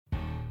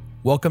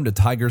Welcome to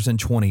Tigers in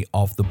 20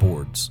 Off the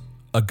Boards,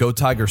 a Go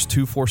Tigers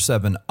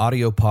 247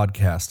 audio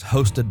podcast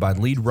hosted by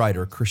lead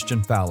writer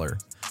Christian Fowler,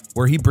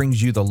 where he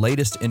brings you the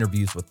latest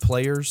interviews with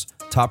players,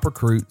 top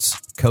recruits,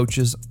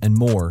 coaches, and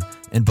more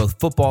in both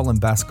football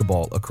and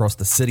basketball across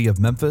the city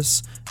of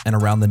Memphis and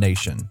around the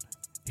nation.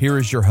 Here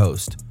is your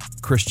host,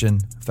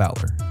 Christian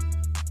Fowler.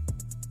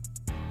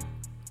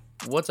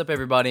 What's up,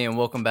 everybody, and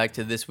welcome back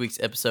to this week's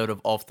episode of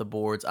Off the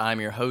Boards.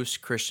 I'm your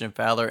host, Christian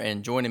Fowler,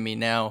 and joining me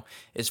now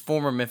is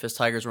former Memphis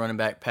Tigers running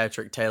back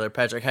Patrick Taylor.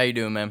 Patrick, how you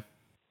doing, man?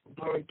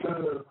 Doing good.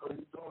 How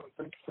you doing?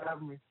 Thanks for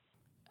having me.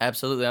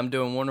 Absolutely, I'm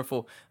doing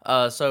wonderful.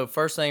 So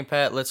first thing,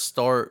 Pat, let's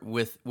start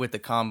with the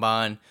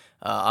Combine.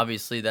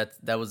 Obviously,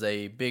 that was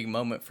a big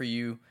moment for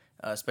you,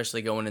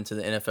 especially going into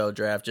the NFL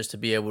draft, just to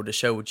be able to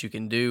show what you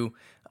can do.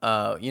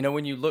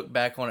 When you look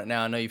back on it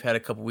now, I know you've had a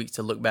couple weeks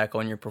to look back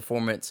on your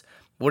performance.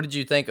 What did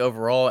you think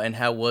overall, and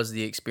how was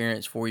the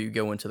experience for you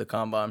going to the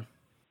Combine?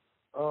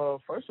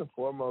 First and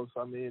foremost,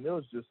 it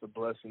was just a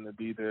blessing to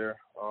be there.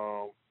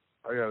 I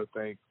got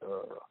to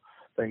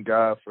thank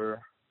God for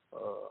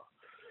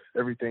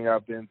everything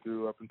I've been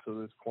through up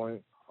until this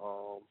point.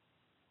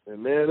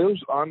 And man, it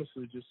was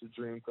honestly just a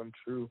dream come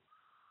true.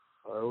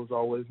 It was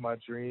always my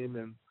dream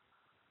and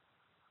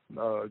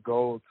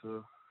goal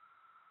to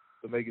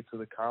make it to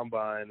the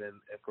Combine and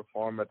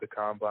perform at the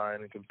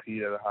Combine and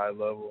compete at a high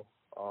level.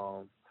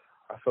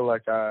 I feel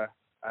like I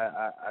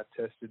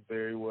tested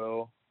very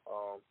well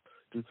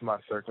due to my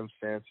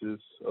circumstances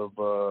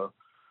of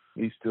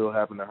me still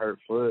having a hurt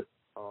foot.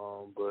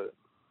 But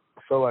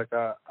I feel like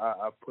I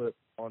put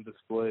on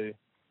display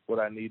what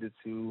I needed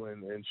to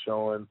and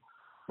showing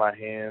my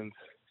hands,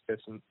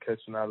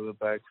 catching out of the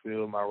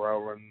backfield, my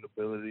route running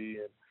ability,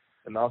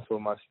 and also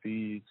my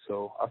speed.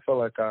 So I feel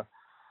like I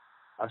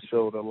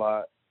showed a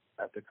lot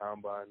at the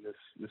Combine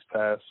this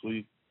past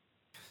week.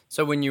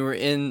 So when you were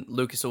in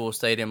Lucas Oil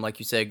Stadium, like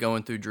you said,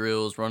 going through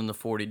drills, running the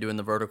 40, doing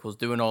the verticals,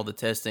 doing all the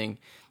testing,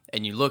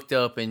 and you looked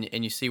up and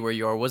you see where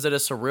you are, was it a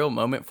surreal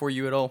moment for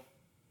you at all?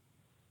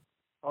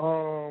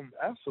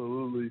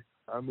 Absolutely.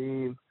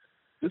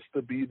 Just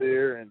to be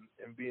there and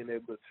being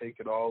able to take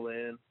it all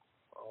in.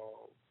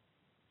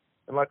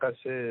 And like I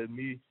said,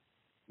 me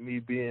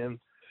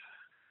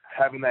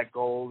having that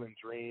goal and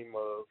dream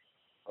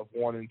of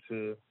wanting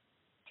to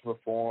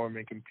perform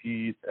and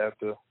compete at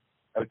the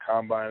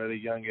Combine at a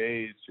young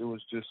age, it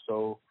was just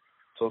so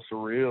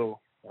surreal.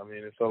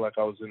 It felt like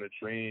I was in a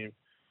dream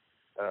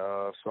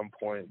at some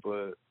point,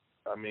 but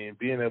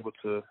being able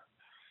to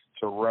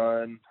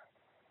run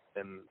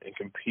and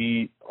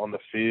compete on the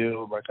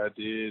field like I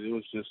did, it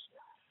was just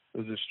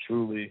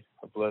truly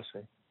a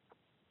blessing.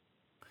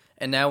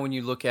 And now when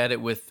you look at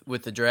it with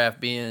the draft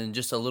being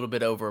just a little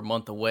bit over a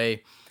month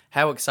away,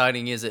 how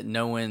exciting is it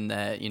knowing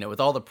that, with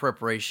all the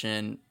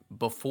preparation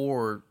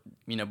before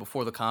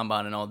the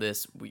Combine and all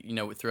this,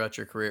 throughout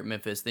your career at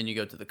Memphis, then you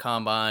go to the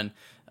Combine,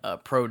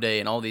 Pro Day,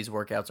 and all these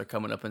workouts are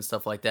coming up and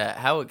stuff like that.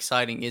 How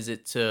exciting is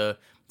it to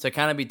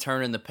kind of be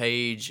turning the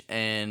page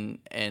and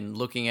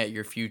looking at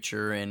your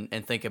future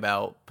and think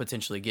about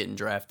potentially getting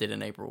drafted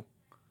in April?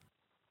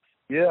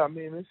 Yeah,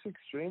 it's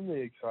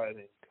extremely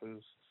exciting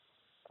because,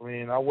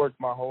 I worked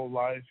my whole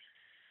life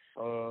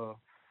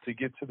to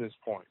get to this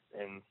point,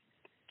 and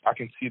I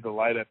can see the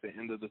light at the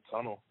end of the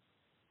tunnel.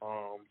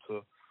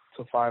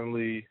 To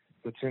finally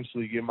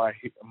potentially get my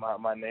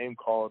name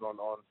called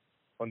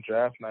on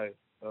draft night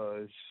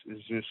is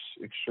just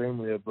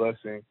extremely a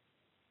blessing.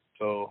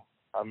 So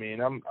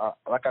I'm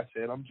like I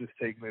said, I'm just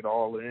taking it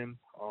all in,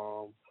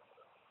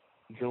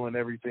 doing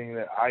everything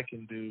that I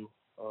can do,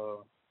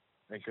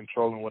 and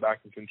controlling what I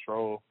can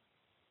control,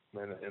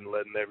 and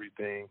letting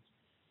everything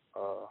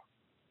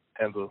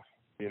handle,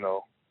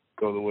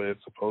 go the way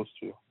it's supposed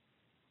to.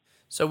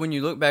 So when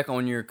you look back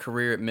on your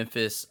career at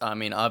Memphis,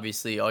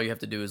 obviously all you have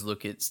to do is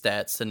look at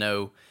stats to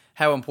know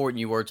how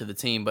important you were to the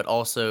team, but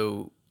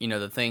also,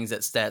 the things that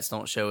stats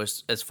don't show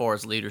us as far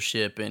as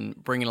leadership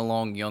and bringing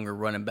along younger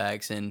running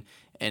backs and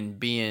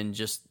being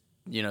just,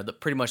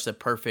 pretty much the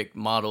perfect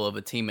model of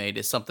a teammate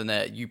is something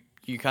that you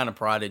kind of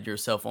prided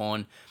yourself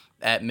on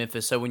at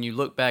Memphis. So when you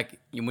look back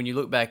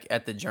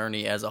at the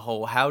journey as a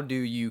whole, how do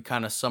you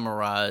kind of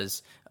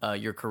summarize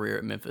your career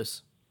at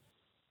Memphis?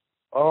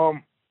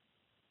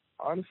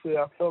 Honestly,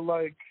 I felt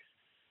like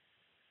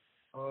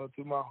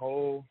through my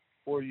whole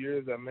 4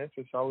 years at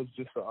Memphis, I was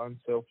just an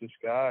unselfish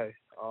guy.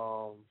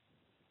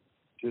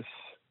 Just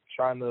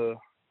trying to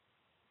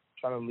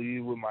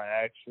lead with my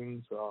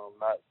actions.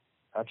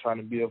 Not trying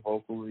to be a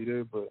vocal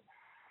leader, but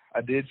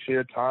I did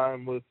share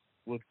time with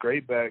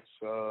great backs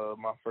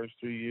my first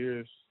 3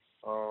 years,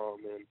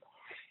 and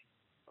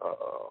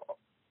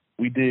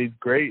we did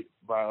great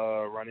by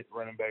running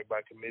back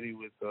by committee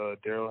with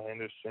Darrell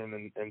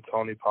Henderson and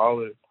Tony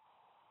Pollard.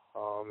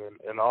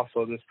 And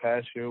also this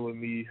past year with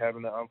me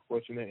having an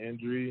unfortunate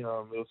injury, it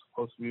was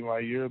supposed to be my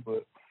year,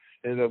 but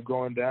ended up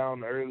going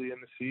down early in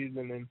the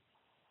season. And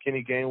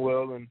Kenny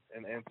Gainwell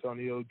and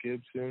Antonio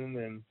Gibson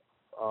and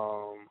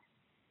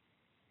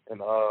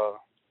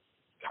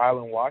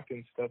Kylan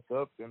Watkins stepped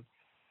up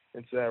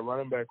into that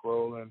running back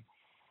role,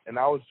 and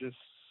I was just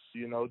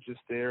just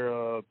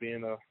there,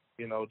 being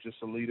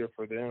just a leader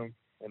for them,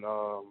 and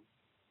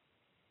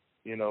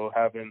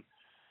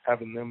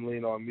having them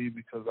lean on me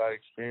because I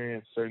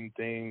experienced certain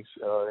things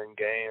in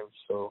games.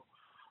 So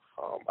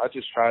I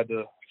just tried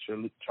to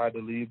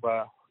lead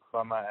by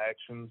my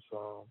actions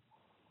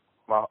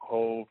my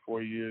whole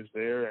 4 years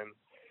there, and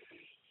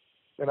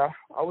I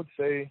would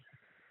say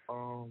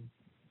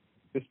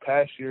this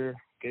past year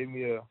gave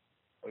me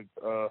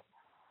a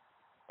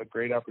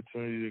great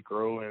opportunity to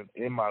grow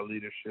in my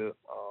leadership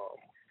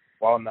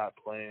while not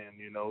playing.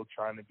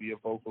 Trying to be a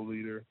vocal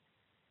leader,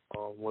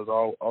 was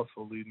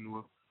also leading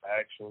with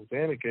actions,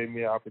 and it gave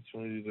me an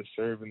opportunity to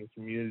serve in the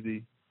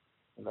community,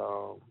 and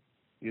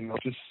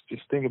just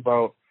think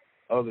about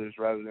others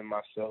rather than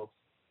myself.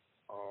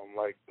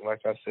 Like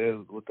I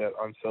said, with that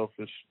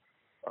unselfish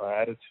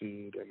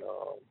attitude, and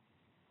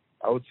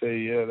I would say,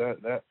 yeah,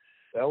 that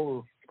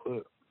will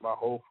put my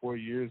whole 4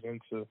 years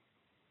into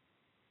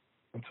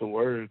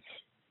words.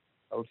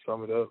 I would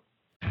sum it up.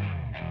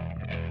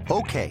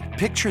 Okay,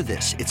 picture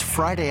this. It's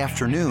Friday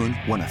afternoon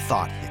when a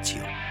thought hits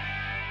you.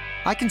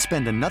 I can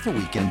spend another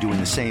weekend doing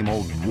the same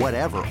old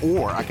whatever,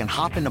 or I can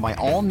hop into my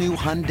all-new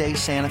Hyundai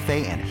Santa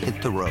Fe and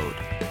hit the road.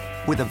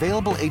 With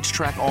available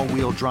H-Track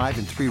all-wheel drive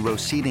and 3-row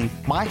seating,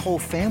 my whole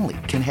family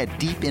can head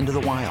deep into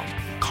the wild.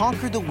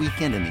 Conquer the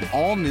weekend in the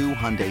all-new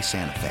Hyundai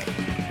Santa Fe.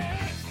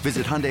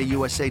 Visit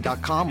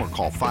HyundaiUSA.com or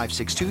call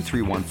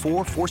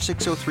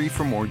 562-314-4603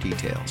 for more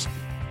details.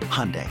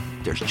 Hyundai,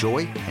 there's joy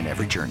in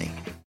every journey.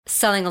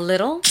 Selling a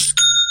little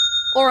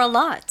or a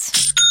lot?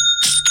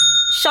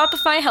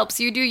 Shopify helps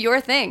you do your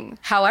thing,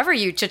 however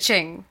you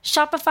cha-ching.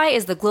 Shopify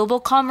is the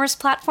global commerce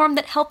platform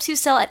that helps you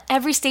sell at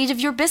every stage of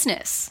your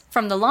business.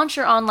 From the launch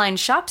your online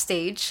shop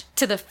stage,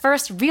 to the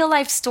first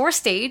real-life store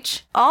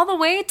stage, all the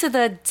way to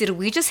the did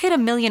we just hit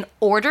 1 million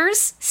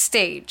orders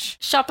stage.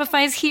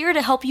 Shopify's here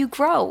to help you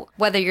grow.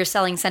 Whether you're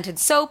selling scented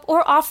soap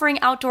or offering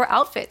outdoor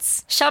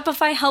outfits,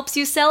 Shopify helps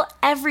you sell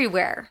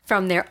everywhere.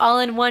 From their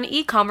all-in-one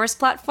e-commerce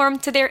platform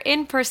to their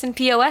in-person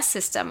POS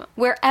system,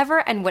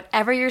 wherever and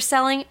whatever you're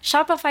selling,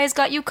 Shopify's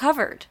got you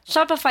covered.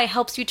 Shopify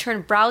helps you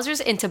turn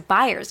browsers into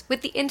buyers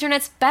with the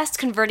internet's best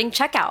converting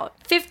checkout.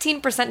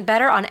 15%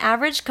 better on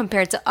average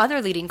compared to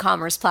other leading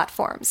commerce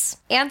platforms.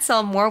 And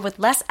sell more with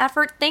less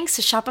effort thanks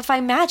to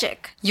Shopify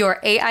Magic, your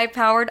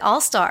AI-powered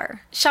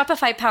all-star.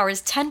 Shopify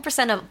powers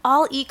 10% of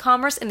all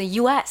e-commerce in the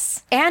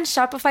US. And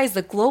Shopify is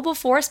the global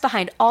force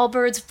behind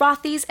Allbirds,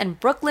 Rothy's, and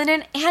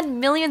Brooklinen,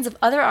 and millions of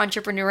other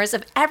entrepreneurs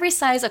of every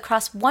size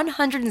across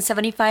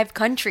 175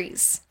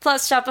 countries.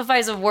 Plus,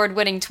 Shopify's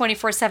award-winning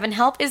 24/7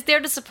 help is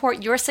there to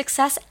support your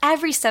success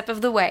every step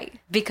of the way.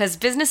 Because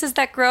businesses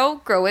that grow,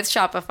 grow with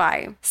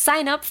Shopify.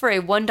 Sign up for a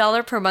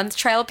 $1 per month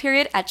trial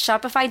period at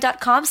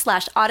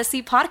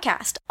shopify.com/Odyssey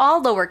Podcast,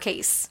 all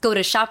lowercase. Go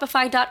to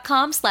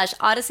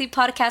shopify.com/Odyssey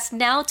Podcast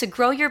now to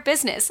grow your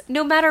business,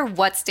 no matter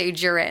what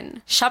stage you're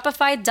in.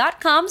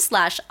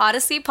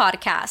 Shopify.com/Odyssey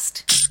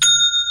Podcast.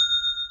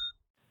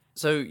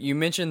 So you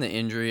mentioned the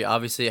injury.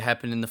 Obviously, it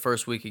happened in the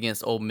first week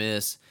against Ole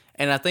Miss.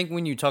 And I think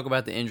when you talk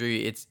about the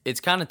injury, it's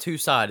kind of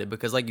two-sided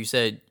because, like you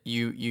said,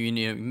 you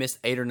missed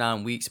 8 or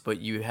 9 weeks, but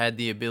you had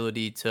the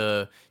ability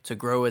to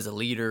grow as a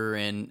leader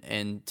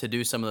and to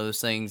do some of those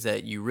things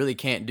that you really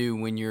can't do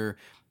when you're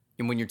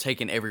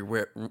taking every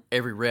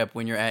rep,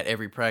 when you're at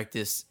every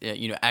practice,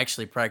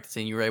 actually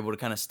practicing. You were able to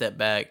kind of step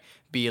back,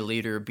 be a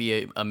leader,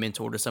 be a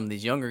mentor to some of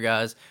these younger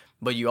guys.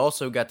 But you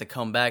also got to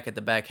come back at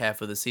the back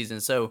half of the season.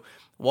 So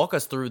walk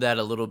us through that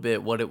a little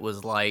bit, what it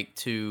was like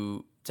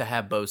to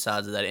have both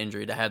sides of that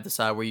injury, to have the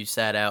side where you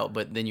sat out,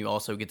 but then you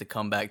also get to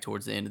come back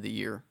towards the end of the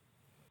year.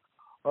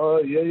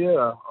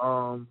 Yeah.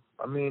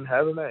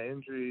 Having that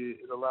injury,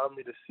 it allowed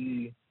me to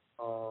see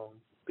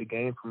the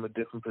game from a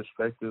different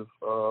perspective,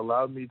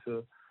 allowed me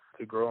to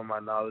grow in my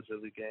knowledge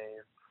of the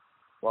game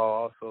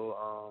while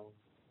also,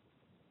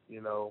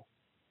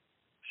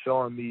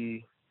 showing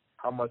me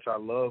how much I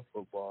love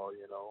football,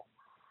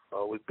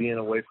 with being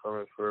away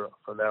from it for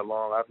that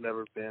long. I've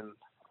never been,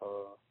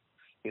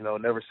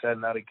 never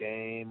sat out a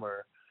game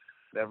or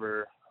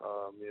never,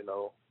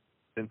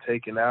 been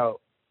taken out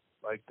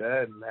like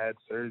that and had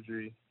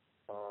surgery.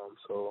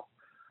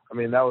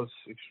 That was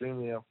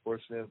extremely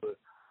unfortunate, but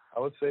I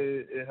would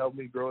say it helped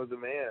me grow as a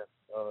man.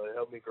 It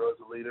helped me grow as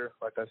a leader,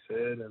 like I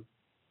said, and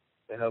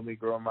it helped me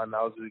grow in my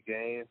knowledge of the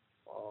game.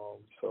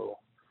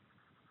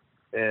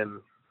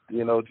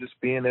 Just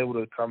being able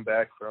to come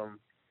back from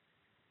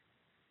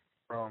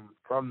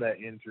that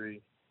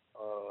injury,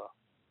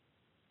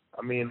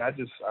 I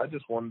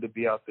just wanted to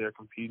be out there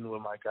competing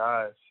with my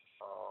guys,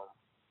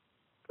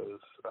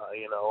 because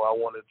I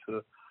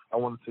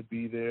wanted to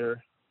be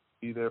there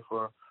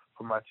for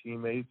my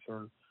teammates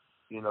and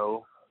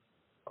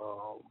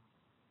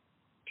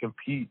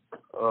compete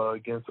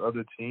against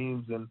other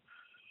teams and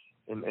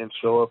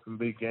show up in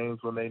big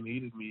games when they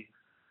needed me.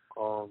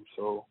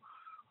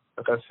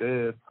 Like I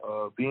said,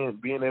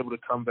 being able to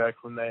come back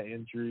from that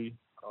injury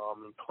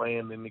and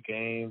playing in the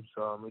games,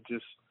 it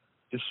just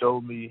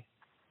showed me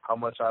how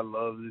much I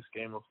love this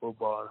game of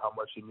football and how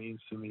much it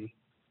means to me.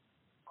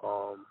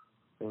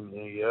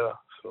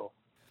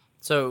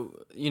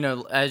 So,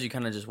 as you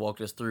kind of just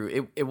walked us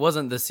through, it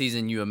wasn't the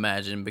season you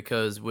imagined,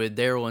 because with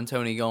Daryl and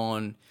Tony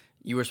gone,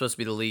 you were supposed to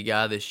be the lead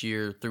guy this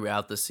year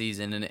throughout the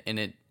season, and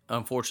it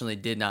unfortunately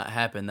did not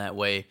happen that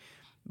way.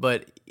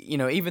 But,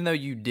 even though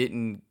you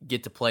didn't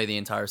get to play the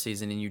entire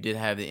season and you did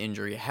have the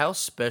injury, how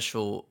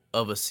special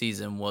of a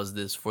season was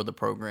this for the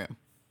program?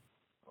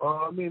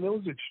 It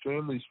was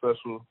extremely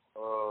special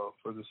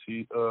for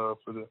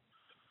the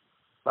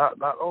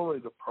not only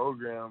the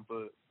program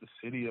but the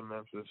city of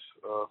Memphis,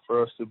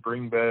 for us to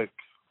bring back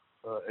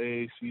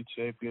AAC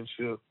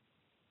championship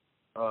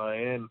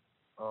and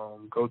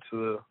go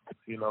to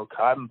the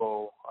Cotton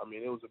Bowl.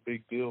 It was a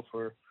big deal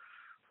for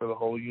the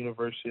whole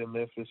University of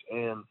Memphis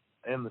and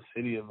the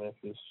city of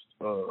Memphis,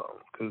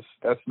 because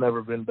that's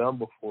never been done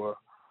before.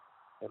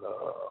 And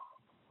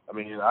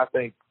I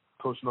thank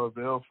Coach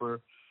Norvell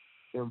for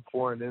him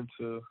pouring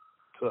into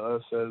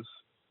us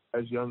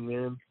as young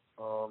men,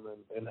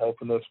 and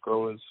helping us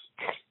grow in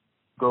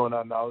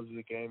our knowledge of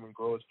the game and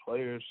grow as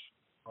players.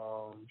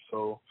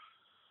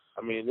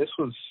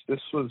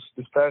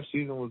 This past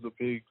season was a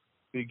big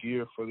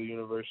year for the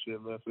University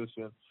of Memphis,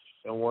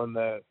 and one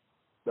that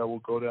will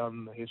go down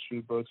in the history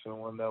books, and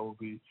one that will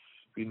be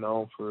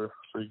known for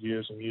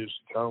years and years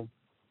to come.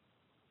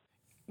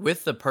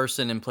 With the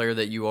person and player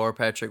that you are,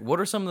 Patrick, what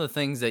are some of the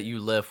things that you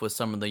left with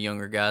some of the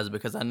younger guys?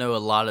 Because I know a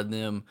lot of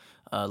them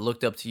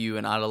looked up to you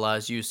and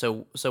idolized you.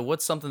 So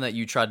what's something that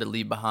you tried to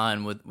leave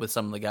behind with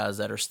some of the guys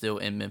that are still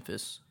in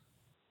Memphis?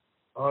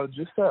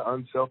 Just that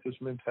unselfish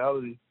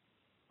mentality.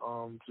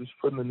 Just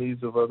putting the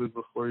needs of others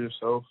before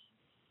yourself.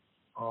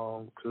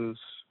 Because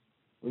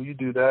when you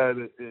do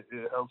that, it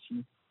helps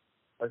you,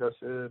 like I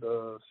said,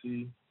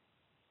 see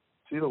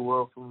the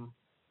world from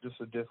just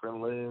a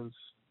different lens.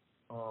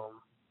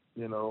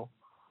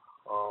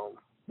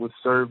 With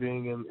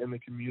serving in the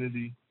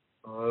community,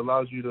 it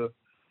allows you to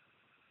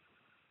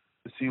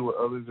see what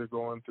others are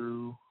going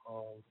through.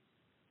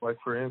 Like,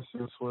 for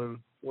instance,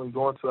 when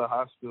going to the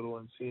hospital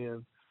and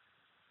seeing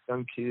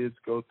young kids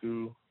go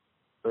through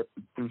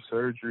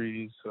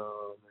surgeries,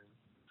 and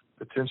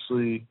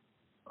potentially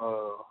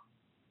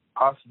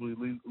possibly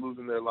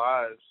losing their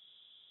lives,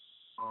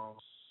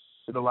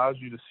 it allows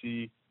you to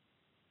see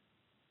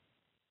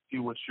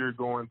what you're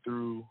going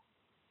through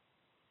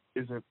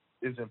isn't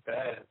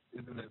bad,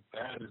 isn't as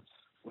bad as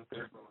what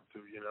they're going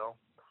through,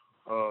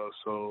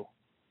 So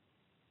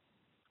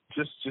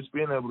just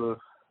being able to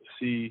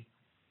see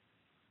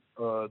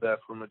that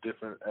from a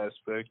different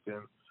aspect,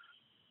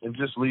 and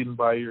just leading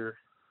by your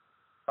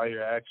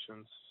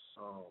actions.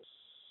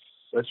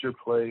 Let your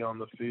play on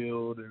the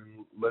field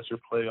and let your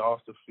play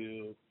off the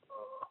field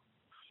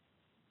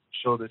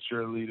show that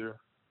you're a leader.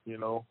 You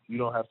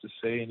don't have to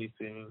say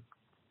anything,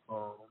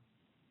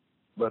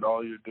 but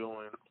all you're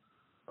doing,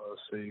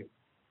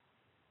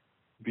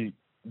 be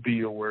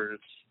your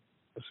words,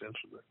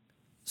 essentially.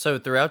 So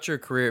throughout your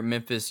career at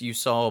Memphis, you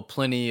saw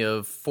plenty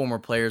of former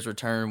players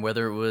return,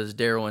 whether it was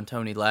Daryl and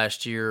Tony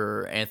last year,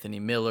 or Anthony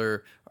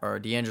Miller, or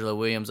D'Angelo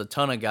Williams. A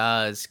ton of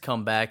guys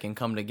come back and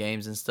come to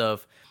games and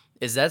stuff.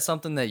 Is that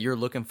something that you're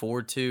looking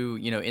forward to,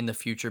 in the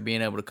future,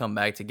 being able to come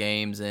back to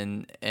games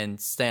and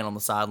stand on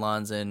the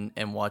sidelines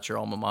and watch your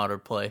alma mater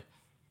play?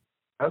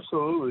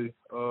 Absolutely.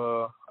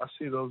 I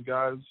see those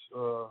guys,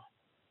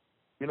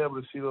 being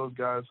able to see those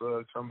guys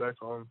come back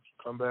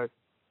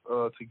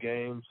to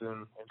games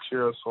and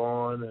cheer us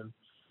on, and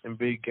in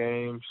big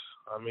games.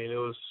 It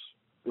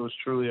was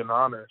truly an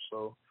honor.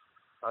 So,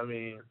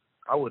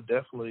 I would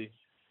definitely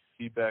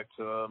be back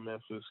to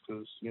Memphis,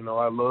 because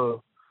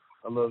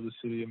I love the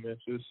city of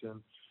Memphis,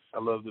 and I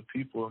love the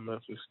people of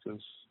Memphis,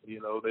 because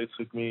they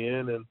took me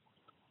in, and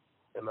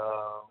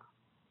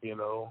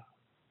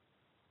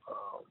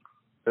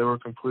they were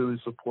completely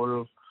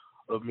supportive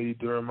of me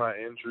during my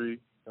injury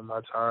and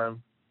my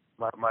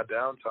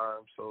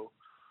downtime. So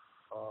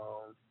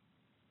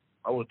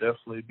I would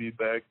definitely be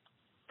back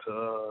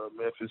to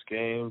Memphis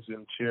games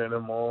and cheering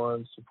them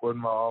on,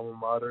 supporting my alma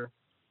mater.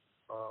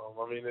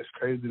 It's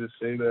crazy to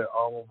say that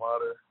alma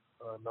mater,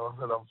 knowing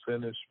that I'm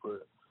finished,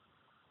 but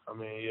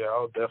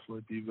I'll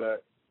definitely be back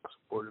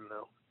supporting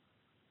them.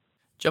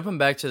 Jumping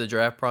back to the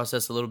draft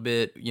process a little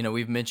bit,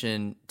 we've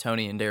mentioned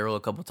Tony and Daryl a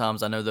couple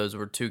times. I know those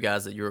were two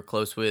guys that you were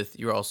close with.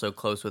 You were also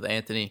close with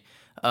Anthony.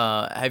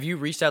 Have you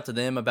reached out to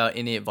them about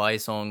any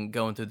advice on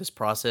going through this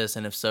process?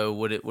 And if so,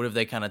 what have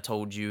they kind of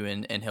told you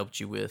and helped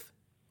you with?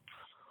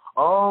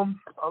 I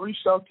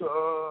reached out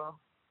to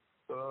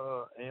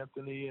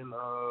Anthony, and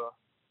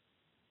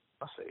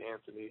I say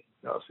Anthony.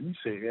 No, so you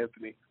say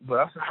Anthony.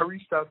 But I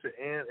reached out to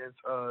Ant and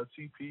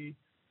TP,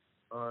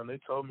 and they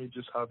told me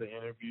just how the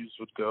interviews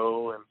would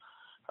go and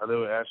how they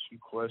would ask you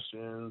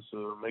questions,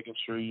 making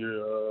sure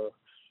you're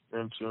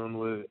in tune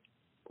with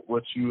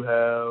what you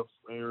have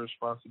and your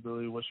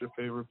responsibility. What's your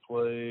favorite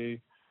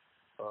play?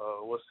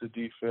 What's the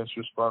defense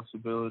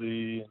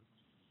responsibility,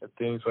 and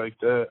things like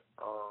that.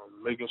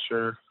 Making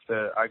sure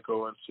that I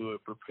go into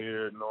it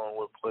prepared, knowing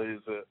what plays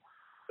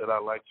that I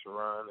like to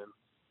run,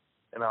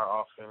 in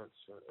our offense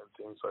and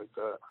things like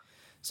that.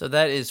 So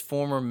that is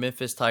former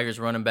Memphis Tigers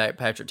running back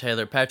Patrick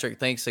Taylor. Patrick,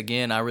 thanks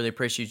again. I really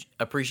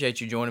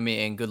appreciate you joining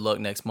me, and good luck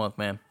next month,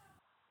 man.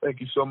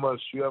 Thank you so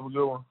much. You have a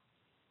good one.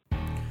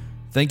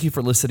 Thank you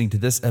for listening to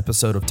this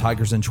episode of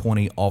Tigers in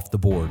 20 Off the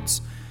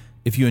Boards.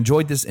 If you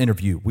enjoyed this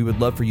interview, we would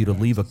love for you to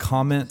leave a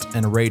comment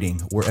and a rating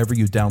wherever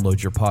you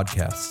download your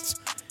podcasts.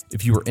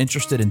 If you are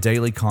interested in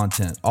daily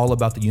content all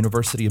about the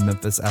University of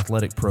Memphis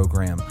athletic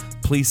program,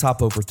 please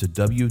hop over to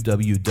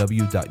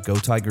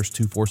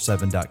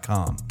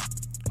www.gotigers247.com.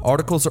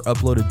 Articles are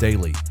uploaded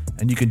daily,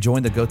 and you can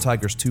join the Go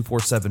Tigers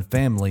 247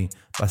 family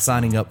by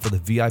signing up for the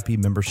VIP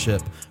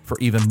membership for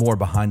even more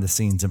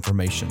behind-the-scenes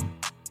information.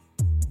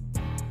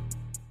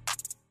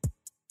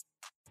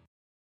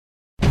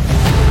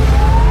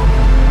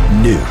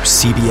 New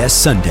CBS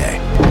Sunday.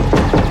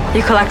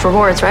 You collect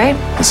rewards, right?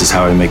 This is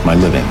how I make my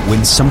living.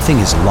 When something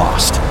is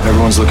lost,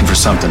 everyone's looking for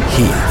something.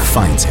 He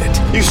finds it.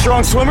 You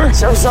strong swimmer?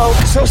 So-so.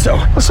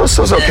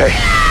 So-so's okay.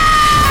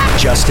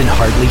 Justin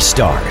Hartley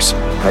stars.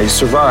 How you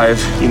survive,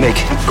 you make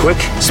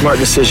quick, smart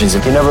decisions,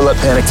 and you never let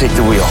panic take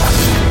the wheel.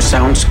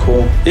 Sounds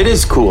cool. It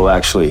is cool,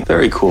 actually.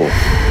 Very cool.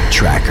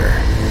 Tracker.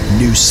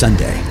 New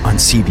Sunday on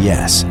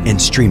CBS and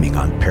streaming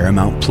on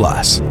Paramount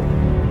Plus.